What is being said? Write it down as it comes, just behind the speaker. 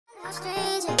Hey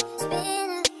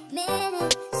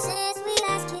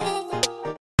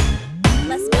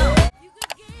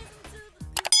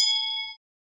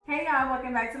y'all,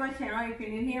 welcome back to my channel. If you're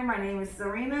new here, my name is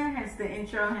Renna, hence the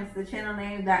intro, hence the channel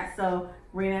name. That's so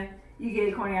Renna. You get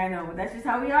it corny, I know, but that's just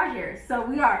how we are here. So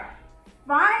we are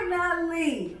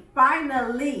finally,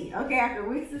 okay, after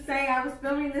weeks of saying I was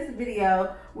filming this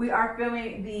video, we are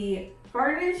filming the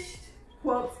furnished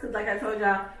quotes, because like I told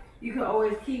y'all, you can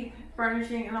always keep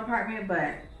furnishing an apartment,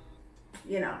 but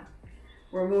you know,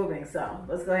 we're moving, so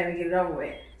let's go ahead and get it over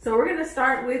with. So we're gonna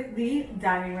start with the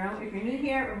dining room. If you're new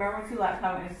here, remember to like,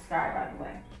 comment, and subscribe, by the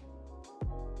way.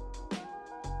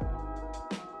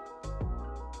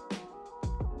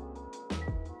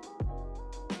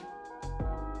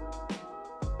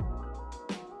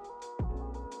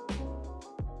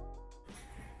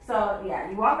 So yeah,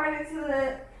 you walk right into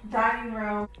the dining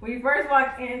room. When you first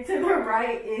walk into the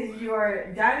right is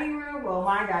your dining room, well,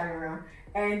 my dining room.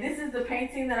 And this is the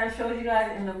painting that I showed you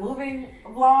guys in the moving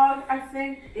vlog, I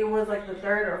think. It was like the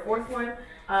third or fourth one.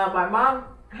 My mom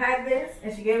had this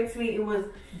and she gave it to me. It was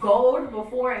gold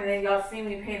before, and then y'all see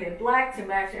me paint it black to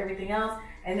match everything else.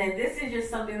 And then this is just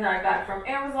something that I got from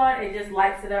Amazon. It just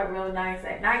lights it up real nice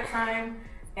at nighttime.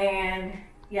 And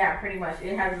yeah, pretty much.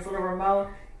 It has this little remote,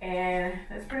 and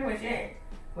that's pretty much it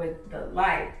with the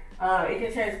light. It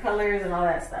can change colors and all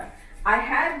that stuff. I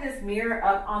had this mirror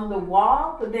up on the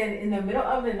wall, but then in the middle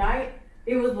of the night,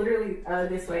 it was literally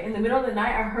this way. In the middle of the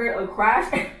night, I heard a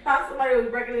crash. I thought somebody was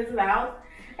breaking into the house.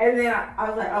 And then I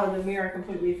was like, oh, the mirror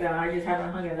completely fell. I just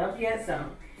haven't hung it up yet, so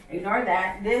ignore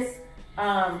that. This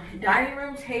dining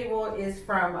room table is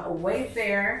from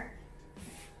Wayfair.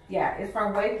 Yeah, it's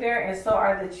from Wayfair, and so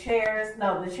are the chairs.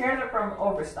 No, the chairs are from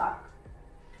Overstock.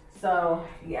 So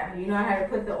yeah, you know I had to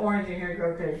put the orange in here,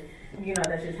 girl, because you know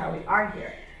that's just how we are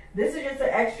here. This is just an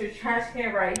extra trash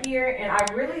can right here, and I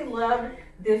really loved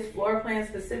this floor plan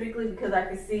specifically because I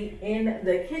could see in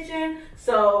the kitchen.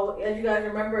 So as you guys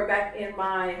remember, back in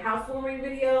my housewarming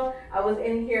video, I was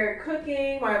in here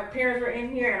cooking. My parents were in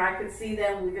here and I could see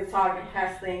them. We could talk and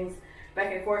pass things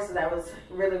back and forth, so that was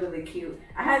really, really cute.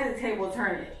 I had the table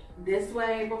turned this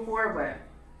way before, but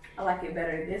I like it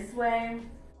better this way.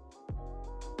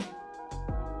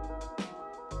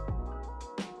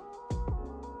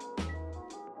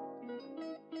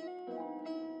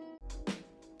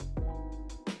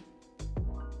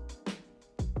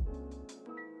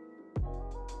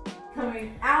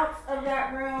 Coming out of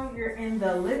that room, you're in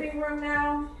the living room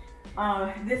now.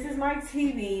 This is my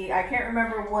TV. I can't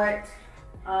remember what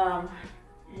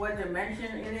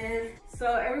dimension it is.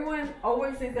 So everyone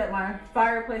always thinks that my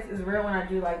fireplace is real when I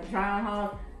do like try on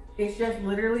hauls. It's just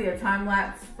literally a time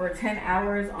lapse for 10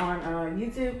 hours on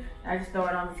YouTube. I just throw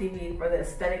it on the TV for the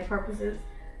aesthetic purposes.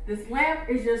 This lamp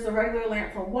is just a regular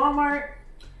lamp from Walmart.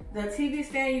 The TV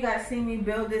stand, you guys see me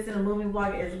build this in a moving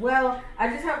vlog as well. I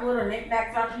just have little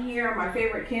knickknacks up here, my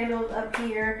favorite candles up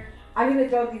here. I need to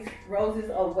throw these roses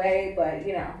away, but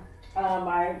you know,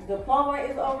 my diploma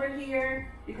is over here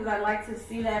because I like to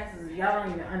see that, because y'all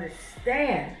don't even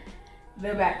understand the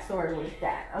backstory with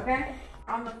that, okay?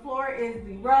 On the floor is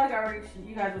the rug.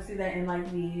 You guys will see that in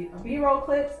like the B-roll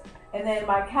clips. And then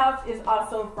my couch is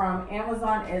also from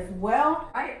Amazon as well.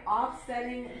 Right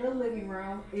offsetting the living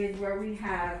room is where we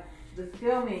have the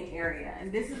filming area.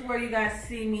 And this is where you guys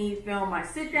see me film my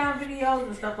sit down videos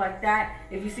and stuff like that.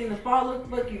 If you've seen the fall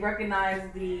lookbook, you recognize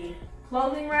the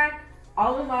clothing rack.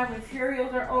 All of my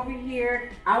materials are over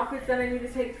here. Outfits that I need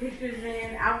to take pictures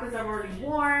in, outfits I've already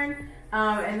worn.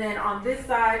 And then on this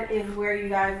side is where you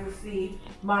guys will see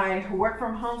my work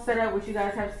from home setup, which you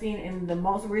guys have seen in the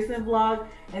most recent vlog.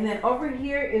 And then over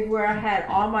here is where I had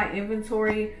all my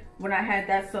inventory when I had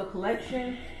that So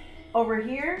collection over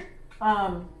here.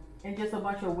 And just a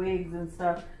bunch of wigs and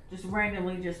stuff just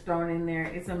randomly just thrown in there.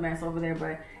 It's a mess over there,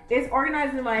 but it's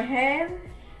organized in my head,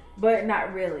 but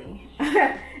not really.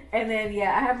 And then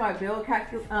yeah, I have my bill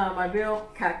calculator,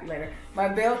 my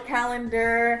bill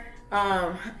calendar,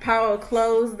 pile of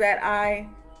clothes that I've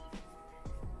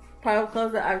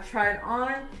tried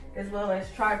on, as well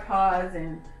as tripods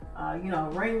and you know,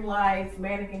 ring lights,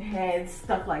 mannequin heads,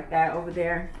 stuff like that over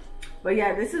there. But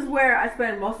yeah, this is where I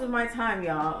spend most of my time,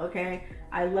 y'all, okay?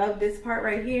 I love this part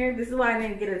right here. This is why I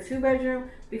didn't get a 2-bedroom,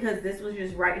 because this was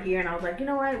just right here, and I was like, you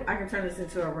know what, I can turn this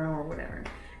into a room or whatever.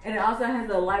 And it also has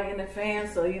the light and the fan,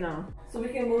 so you know. So we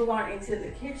can move on into the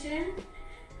kitchen.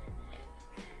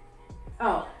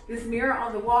 Oh, this mirror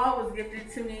on the wall was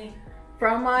gifted to me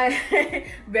from my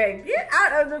bed. Get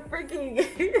out of the freaking,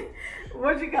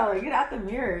 what you call it? Get out the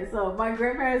mirror. So my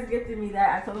grandparents gifted me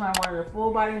that. I told them I wanted a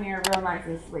full body mirror, real nice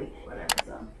and sleek, whatever.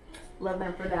 So love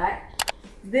them for that.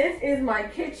 This is my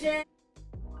kitchen.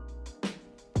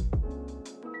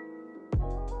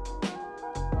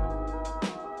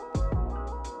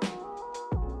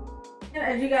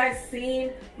 As you guys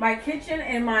seen, my kitchen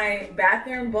and my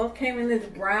bathroom both came in this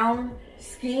brown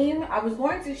scheme. I was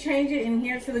going to change it in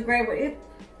here to the gray, but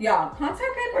y'all, contact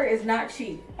paper is not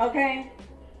cheap, okay?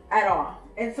 At all.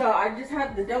 And so I just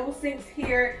have the double sinks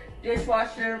here,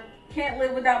 dishwasher, can't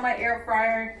live without my air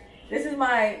fryer. This is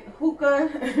my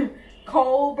Hookah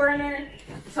coal burner,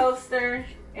 toaster,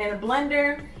 and a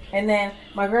blender. And then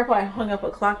my grandpa hung up a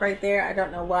clock right there. I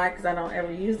don't know why, because I don't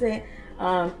ever use it.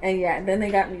 And yeah, then they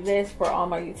got me this for all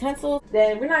my utensils.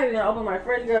 Then we're not even gonna open my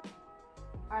fridge up.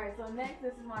 All right, so next,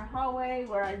 this is my hallway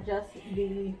where I adjust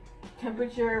the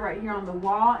temperature right here on the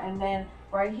wall. And then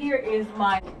right here is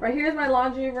my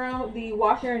laundry room. The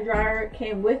washer and dryer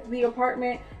came with the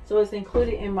apartment, so it's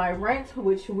included in my rent,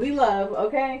 which we love,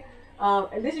 okay?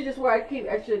 And this is just where I keep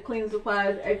extra cleaning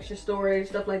supplies, extra storage,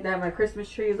 stuff like that. My Christmas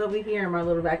tree is over here and my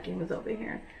little vacuum is over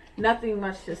here. Nothing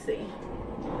much to see.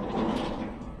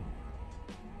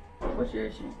 What's your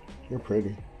issue? You're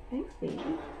pretty. Thanks, baby.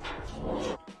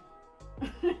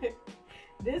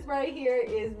 This right here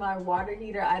is my water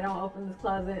heater. I don't open this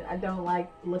closet. I don't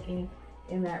like looking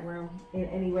in that room in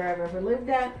anywhere I've ever lived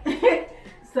at.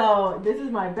 So this is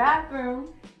my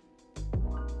bathroom.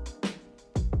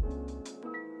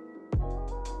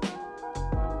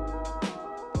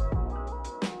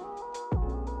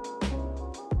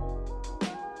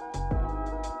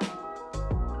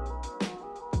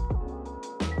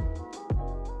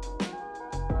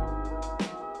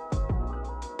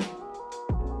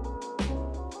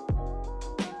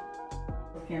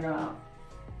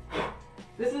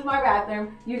 This is my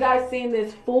bathroom. You guys seen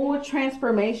this full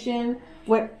transformation?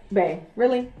 What, babe?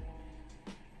 Really?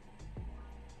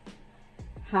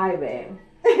 Hi, babe.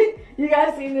 You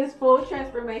guys seen this full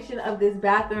transformation of this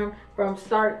bathroom from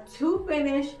start to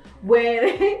finish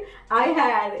when I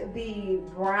had the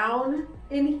brown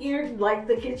in here, like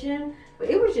the kitchen, but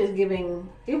it was just giving,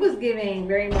 it was giving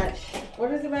very much,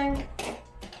 what is it, babe?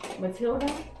 Matilda?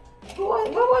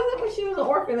 What was it when she was an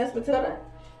orphan? That's Matilda?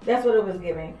 That's what it was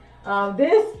giving.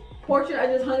 This portrait, I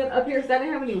just hung it up here because I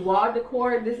didn't have any wall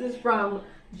decor. This is from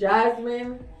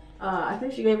Jasmine. I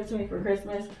think she gave it to me for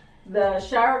Christmas. The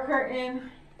shower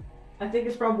curtain, I think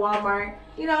it's from Walmart.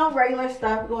 You know, regular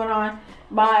stuff going on.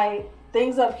 My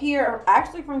things up here are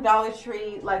actually from Dollar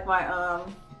Tree, like my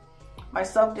my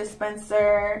soap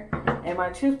dispenser and my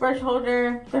toothbrush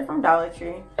holder. They're from Dollar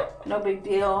Tree. No big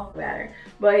deal. Matter.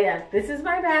 But yeah, this is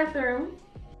my bathroom.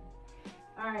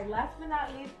 Alright, last but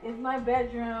not least is my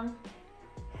bedroom.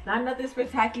 Not nothing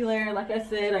spectacular. Like I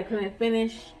said, I couldn't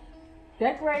finish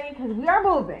decorating because we are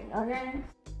moving, okay?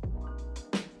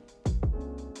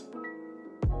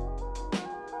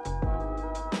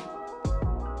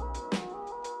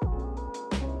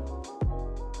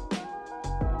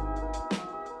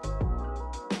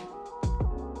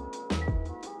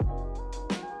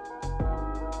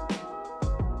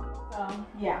 So,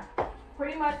 yeah.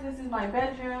 Pretty much this is my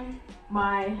bedroom.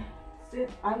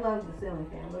 I love the ceiling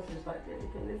fan. Let's just start there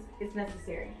because it's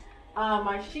necessary.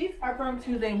 My sheets are from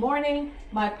Tuesday Morning.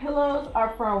 My pillows are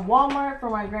from Walmart for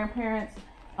my grandparents.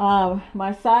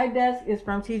 My side desk is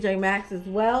from TJ Maxx as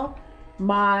well.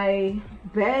 My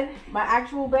bed, my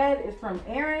actual bed, is from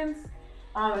Aaron's.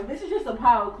 This is just a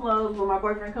pile of clothes. When my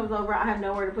boyfriend comes over, I have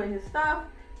nowhere to put his stuff,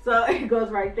 so it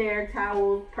goes right there.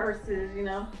 Towels, purses, you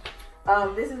know.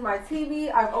 This is my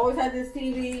TV. I've always had this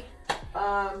TV.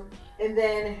 And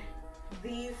then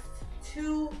these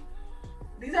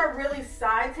are really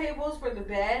side tables for the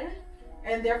bed,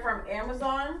 and they're from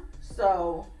Amazon.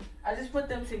 So I just put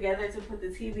them together to put the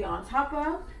TV on top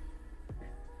of.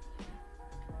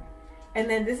 And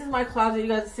then this is my closet. You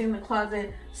guys have seen the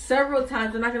closet several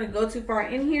times. I'm not going to go too far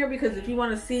in here because if you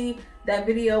want to see that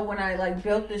video when I like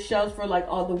built the shelves for like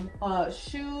all the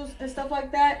shoes and stuff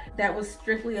like that, that was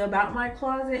strictly about my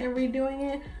closet and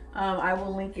redoing it. I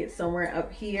will link it somewhere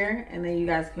up here and then you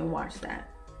guys can watch that.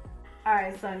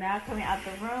 Alright, so now coming out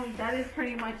the room, that is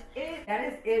pretty much it. That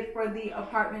is it for the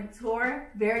apartment tour.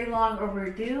 Very long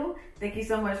overdue. Thank you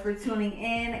so much for tuning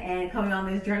in and coming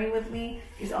on this journey with me.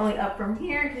 It's only up from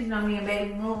here because you know me and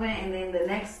baby moving, and then the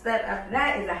next step after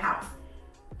that is a house.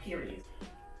 Period.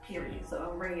 So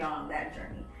I'm bringing y'all on that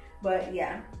journey. But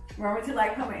yeah, remember to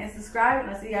like, comment, and subscribe, and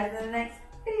I'll see you guys in the next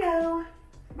video.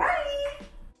 Bye!